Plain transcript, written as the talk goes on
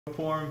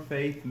Reformed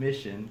Faith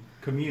Mission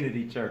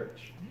Community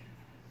Church.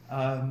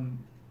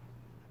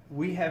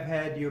 We have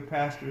had your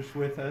pastors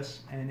with us,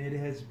 and it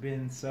has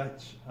been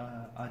such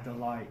a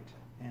delight.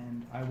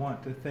 And I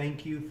want to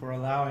thank you for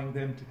allowing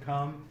them to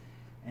come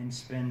and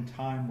spend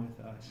time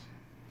with us.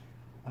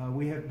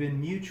 We have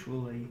been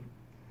mutually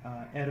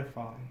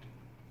edified.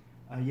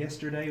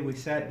 Yesterday we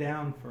sat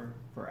down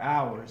for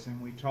hours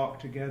and we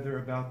talked together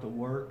about the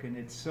work, and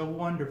it's so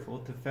wonderful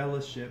to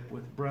fellowship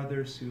with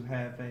brothers who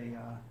have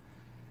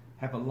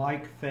a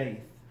like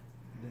faith,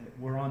 that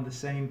we're on the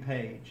same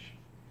page,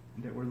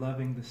 and that we're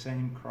loving the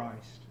same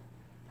Christ.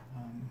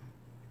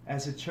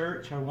 As a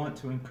church, I want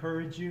to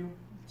encourage you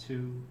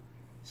to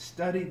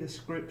study the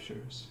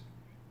Scriptures,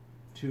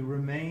 to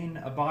remain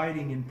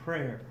abiding in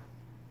prayer,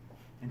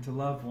 and to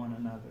love one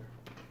another.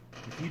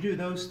 If you do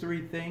those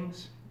three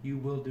things, you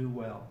will do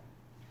well.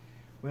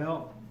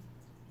 Well,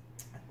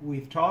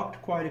 we've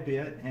talked quite a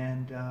bit,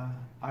 and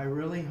I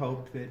really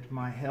hope that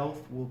my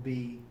health will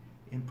be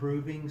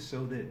improving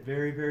so that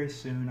very, very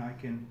soon I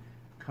can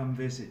come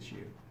visit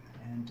you.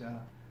 And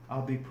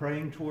I'll be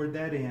praying toward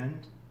that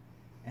end,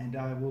 and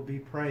I will be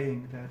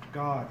praying that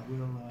God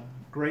will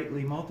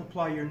greatly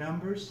multiply your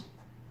numbers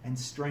and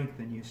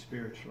strengthen you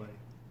spiritually.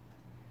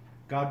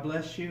 God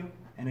bless you,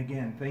 and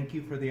again, thank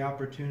you for the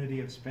opportunity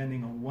of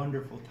spending a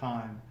wonderful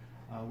time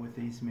with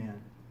these men.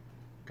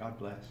 God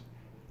bless.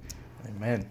 Amen.